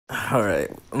Alright,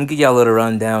 I'm gonna give y'all a little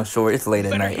rundown short. It's late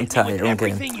at night. I'm tired.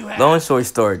 Okay. Long and short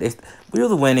story. We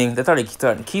were winning. They started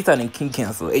key starting key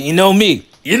cancel. And you know me.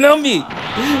 You know me.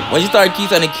 When you start key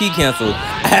starting key cancel,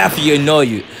 I have to annoy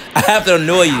you. I have to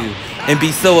annoy you and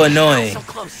be so annoying.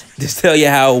 Just tell you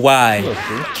how why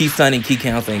key starting key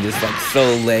canceling is like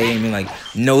so lame and like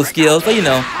no skills. So you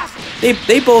know,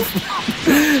 they both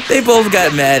they both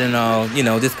got mad and all. You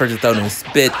know, this person started to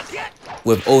spit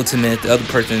with ultimate. The other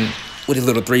person with his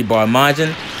little 3-bar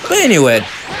margin. But anyway,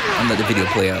 I'm gonna let the video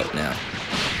play out now.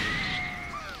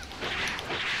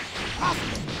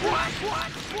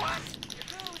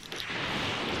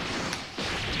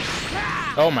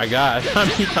 Oh my god.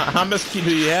 How much key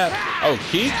do you have? Oh,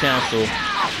 key cancel.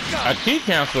 A key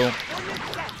cancel.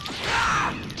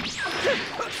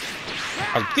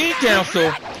 A key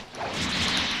cancel.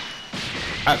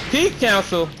 A key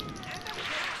cancel.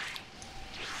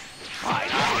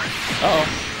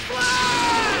 Uh-oh.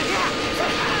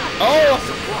 Oh!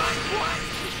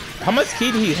 How much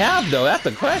key do he have though? That's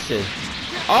the question.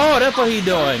 Oh, that's what he's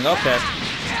doing. Okay.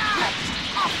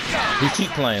 He keep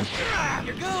playing.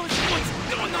 Here goes. What's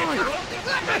going on?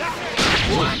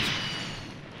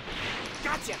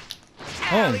 Gotcha.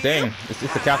 Oh dang! It's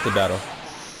a captain battle.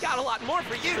 Got a lot more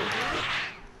for you.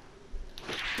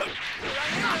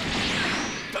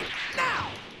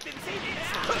 Now.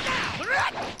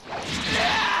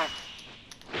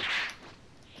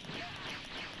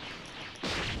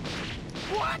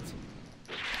 What?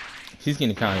 She's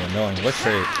getting kind of annoying. Let's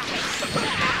trade.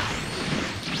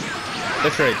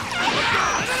 Let's trade.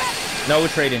 No, we're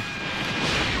trading.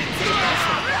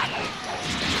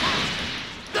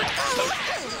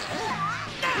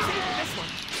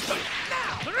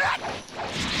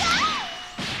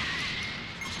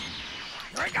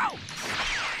 Here we go.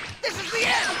 This is the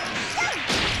end.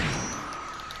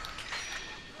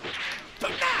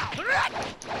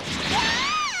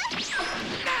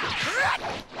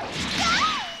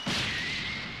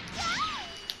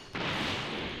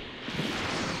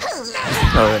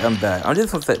 Alright, I'm back. I'm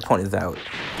just gonna point this out.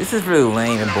 This is really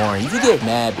lame and boring. You get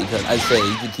mad because I say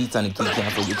you can keep trying to keep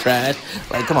cancel your trash.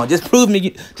 Like, come on, just prove to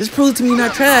me you're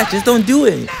not trash. Just don't do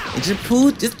it. And just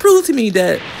prove to me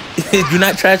that you're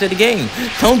not trash at the game.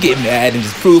 Don't get mad and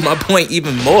just prove my point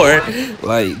even more.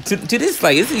 Like to this,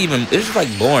 like it's just like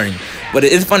boring. But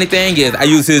it's funny thing is I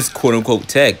use his quote unquote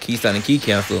tech, key sign and key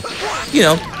cancel. You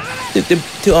know,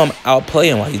 to outplay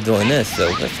him while he's doing this. So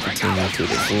let's continue to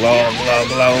this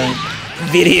long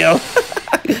video.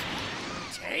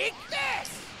 Take this.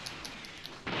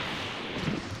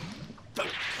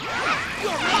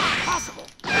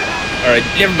 Alright,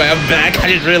 everybody, I'm back.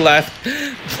 I just realized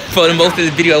for the most of this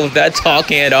video I was not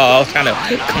talking at all. I was trying to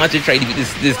concentrate with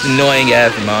this annoying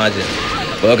ass margin.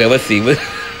 But okay, let's see.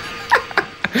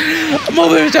 I'm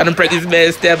over here trying to break this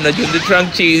man's stamina using the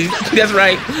trunk cheese. That's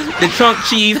right, the trunk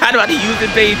cheese. How do I use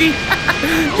it, baby?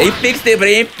 They fixed it, but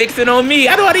they ain't fixing on me.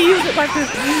 I know how to use it like this.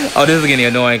 Oh, this is getting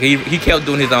annoying. He kept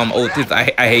doing his ults.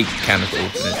 I hate counter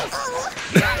ultimates.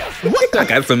 I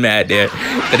got so mad there.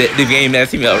 But the game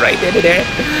messed me up right there.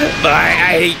 But I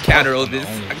hate counter ultimates.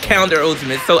 Counter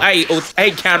ultimates. So I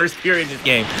hate counters period in this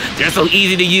game. They're so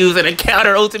easy to use, and a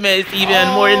counter ultimate is even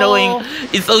more annoying.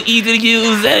 It's so easy to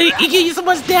use, and it gives you so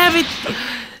much damage.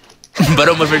 But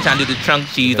I'm over here trying to do the trunk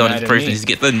cheese on this person just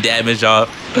get some damage off.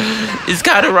 It's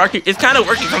kind of working. It's kind of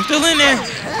working. I'm still in there.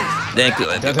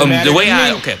 The way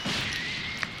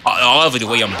all of it, the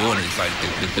way I'm doing it is like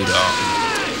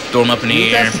throw them up in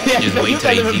the air, just wait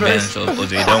till they Z-vanish. So if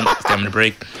they don't, stamina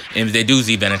break. And if they do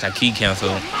Z-vanish, I key cancel,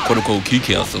 quote unquote key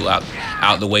cancel out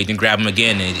the way, then grab them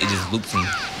again, and it just loops them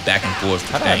back and forth.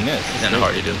 It's not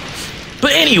hard to do.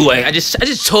 But anyway, I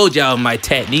just told y'all my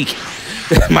technique.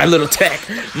 My little tech,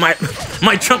 my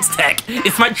trunks tech.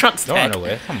 It's my trunks tech.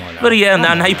 Come on now. But yeah,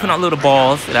 now you put out little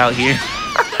balls out here.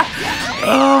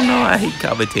 Oh no, I hate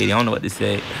commentating. I don't know what to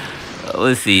say.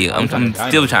 Let's see. I'm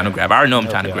still trying to grab. I already know I'm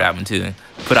trying to grab them too.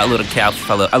 Put out little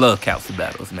capsules. I love capsule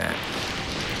battles, man.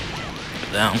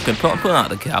 I'm putting out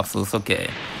the capsules. Okay.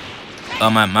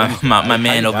 My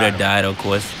man over there died, of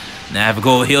course. Now I have to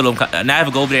go heal him. Now I have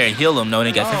to go over there and heal him. No,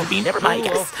 they got system beam. Never mind.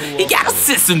 He got a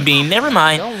system beam. Never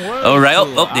mind. All right.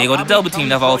 Oh, there you go. The double team.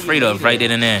 That's all I was afraid of. Right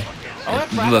then and there.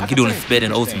 Look, he doing a spit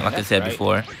and ultimate, like I said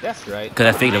before. That's right.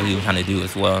 Because I figured what he was trying to do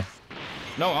as well.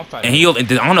 No, I'm fighting.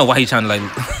 And I don't know why he's trying to like.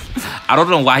 I don't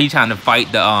know why he's trying to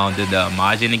fight the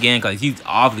Majin again, because he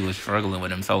obviously was struggling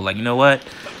with him. So like, you know what?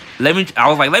 I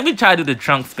was like, let me try to do the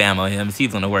trunk spam on him, see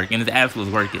if it's gonna work, and his ass was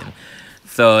working.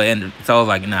 So I was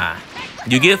like, nah.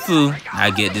 You get Fu,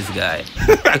 I get this guy.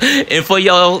 And for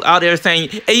y'all out there saying,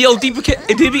 hey yo, DB, I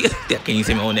can't even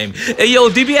say my own name. Hey yo,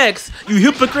 DBX, you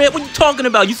hypocrite, what you talking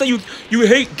about? You say you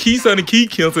hate Keystone and Key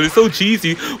Cancel, it's so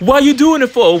cheesy. Why you doing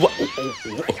it for?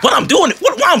 What I'm doing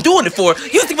it for?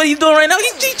 You see what he's doing right now?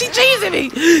 He's cheesing me.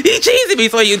 He's cheesing me,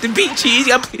 so you to beat cheese.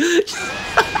 You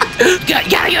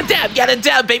gotta adapt,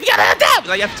 baby. You gotta adapt.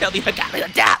 Like, you have to tell me, I gotta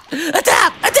adapt.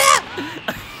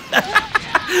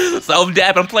 So I'm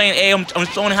dabbing, I'm playing A, I'm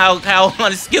showing how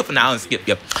unskip.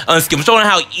 I'm showing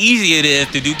how easy it is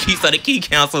to do Keystone and Key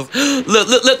Cancels.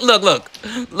 Look.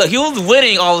 He was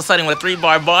winning all of a sudden with a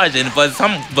 3-bar margin, but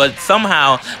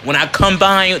somehow when I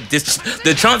combine this,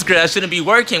 the Trunks grass shouldn't be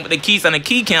working with the Keystone and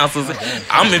Key Cancels.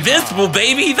 I'm invincible,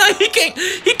 baby. He's like, he can't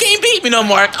beat me no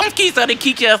more. I'm Keystone and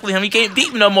Key Canceling him. He can't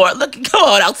beat me no more. Look, come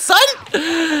on out, son.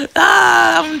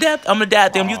 I'm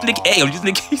adapting. I'm using the A. I'm using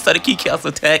the Keystone and Key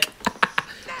Cancel tech.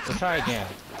 Let's try again.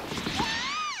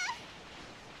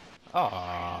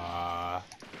 Aww.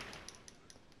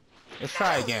 Let's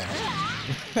try again.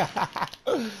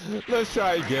 Let's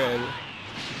try again.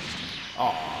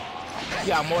 Aww.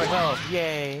 Got more health.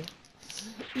 Yay.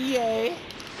 Yay.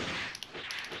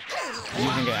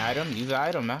 Using an item. Use an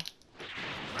item, man.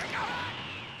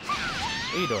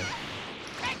 What are you doing?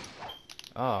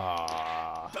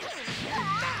 Aww.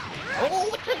 Oh,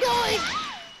 what you doing?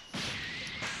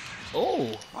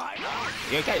 Oh!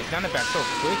 Yeah, okay, it's down the back so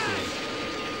quickly.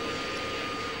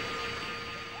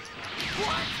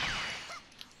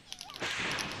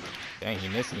 Dang, he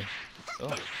missed me.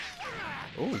 Oh.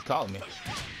 Oh, he caught me.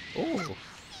 Oh.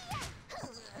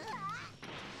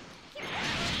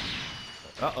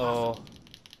 Uh-oh.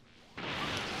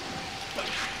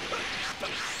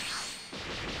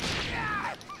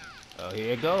 Oh,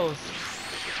 here it goes.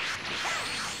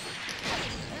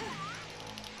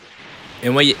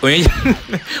 And when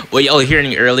y'all hearing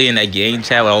me early in that game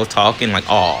chat when I was talking, like,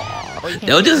 oh,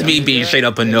 they'll just be being straight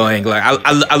up annoying. Like,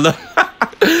 I love.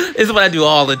 This is what I do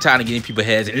all the time to get in people's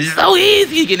heads. And it's so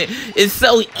easy to get in. It's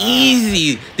so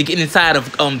easy to get inside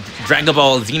of Dragon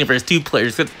Ball Xenoverse 2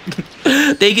 players. They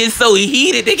get so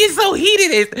heated.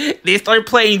 They start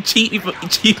playing cheap.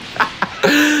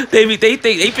 They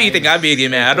think I be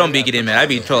getting mad. I don't be getting mad. I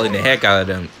be trolling the heck out of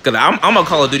them. Cause I'm a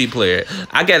Call of Duty player.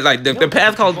 I get like the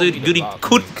past Call of Duty the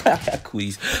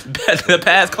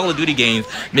past Call of Duty games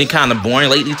been kind of boring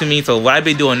lately to me. So what I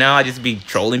be doing now, I just be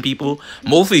trolling people.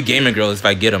 Mostly gamer girls if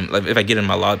I get them. Like if I get in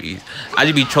my lobbies, I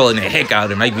just be trolling the heck out of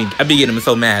them. I be getting them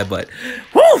so mad. But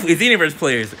whoo, it's Xenoverse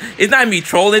players. It's not me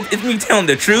trolling. It's me telling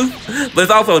the truth. But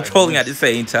it's also trolling at the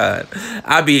same time.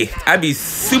 I be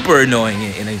super annoying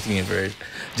in Xenoverse.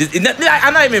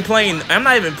 I'm not even playing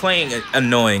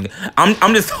annoying.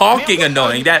 I'm just talking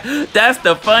annoying. That's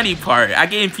the funny part. I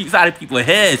get inside of people's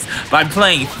heads by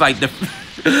playing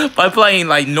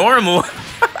like normal.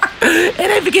 And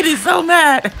they be getting so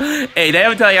mad. Hey, they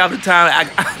ever tell you all the time?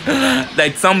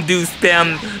 Like some dude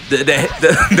spam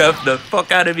the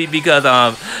fuck out of me because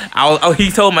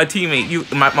he told my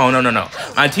teammate my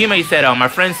teammate said my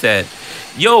friend said,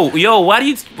 Yo, why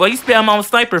you spam on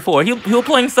Sniper for? He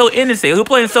playing so innocent. He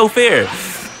playing so fair.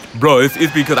 Bro, it's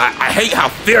because I hate how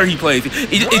fair he plays.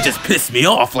 It just pissed me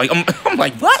off. Like I'm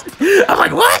like what? I'm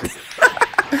like what?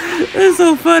 It's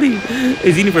so funny.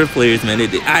 It's Xenoverse players, man.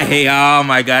 Oh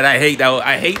my god, I hate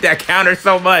that counter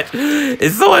so much.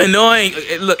 It's so annoying.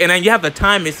 Look, and then you have to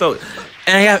time it so.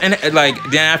 Then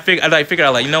I figured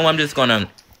out like, you know what, I'm just gonna.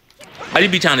 I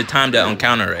just be trying to time that on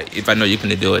counter right if I know you can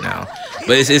do it now.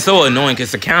 But it's so annoying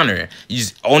because it's a counter.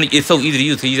 It's so easy to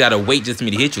use, so you gotta wait just for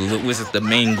me to hit you, which is the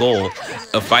main goal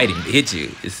of fighting, to hit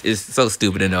you. It's so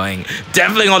stupid annoying.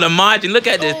 Definitely on the margin. Look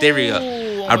at this. There we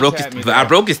go. I broke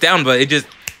it down, but it just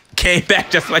came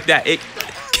back just like that. It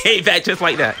came back just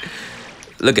like that.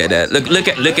 Look at that.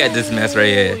 Look at this mess right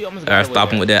here. Alright,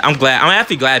 stopping with that. I'm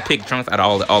actually glad I picked Trunks out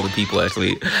of all the people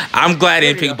actually. I'm glad I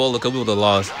didn't pick Bola because we would have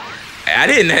lost. I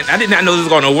did not know this was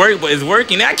gonna work, but it's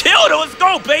working. I killed it. Let's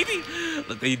go, baby.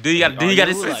 Look, do you got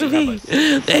a sense of me?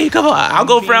 Hey, come on. I'll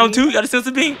go for round 2. You got a sense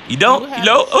of me? You don't? You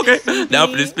know? Okay. Now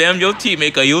for the spam your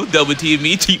teammate, cause you double team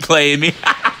me, cheat playing me.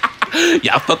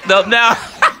 Y'all fucked up now.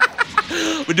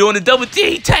 We're doing the double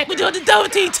team tech.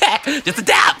 Just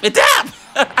adapt.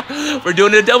 We're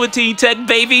doing the double team tech,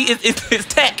 baby. It's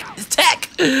tech.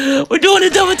 We're doing the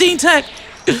double team tech.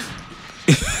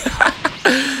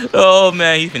 Oh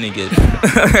man, he's finna get it.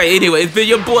 Anyway, it's been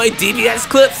your boy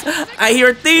dbxclips. I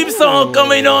hear a theme song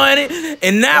coming on it,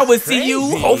 and now we'll see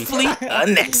you hopefully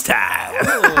next time.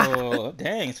 Oh,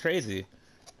 dang, it's crazy.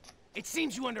 It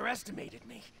seems you underestimated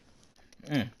me.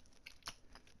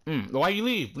 Why you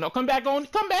leave? No, come back on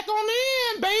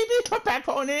in, baby. Come back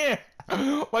on in.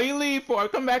 Why you leave for?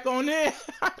 Come back on in.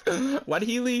 What did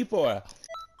he leave for?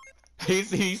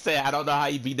 He said, I don't know how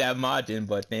you beat that margin,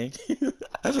 but thank you.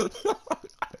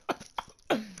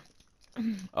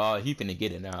 Oh, he finna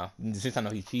get it now. Since I know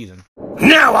he's cheesing.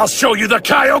 Now I'll show you the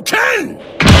Kaioken!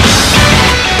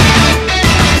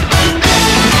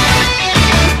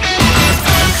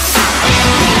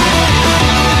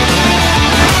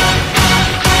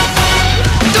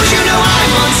 Don't you know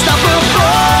I'm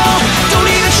unstoppable? Don't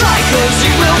even try, cause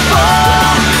you will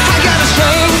fall. I got a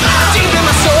strength deep in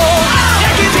my soul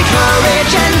that gives me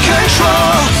courage and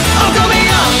control. I'll go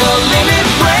beyond the limit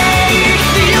break.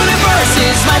 The universe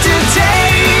is mine to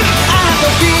take. I have no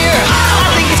fear, I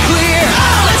think it's clear.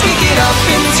 Let's kick it up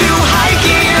into high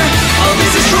gear. Oh,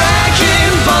 this is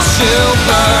Dragon Ball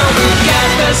Super. We've got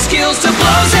the skills to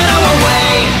blow Zeno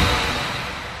away.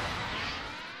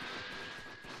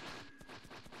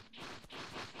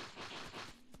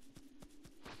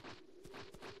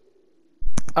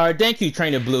 Alright, thank you,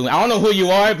 Trainer Blue. I don't know who you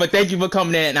are, but thank you for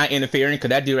coming in and not interfering, because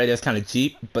that dude right there is kind of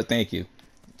cheap, but thank you.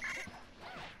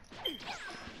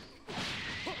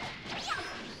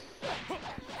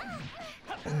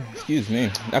 Excuse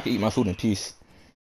me. I can eat my food in peace.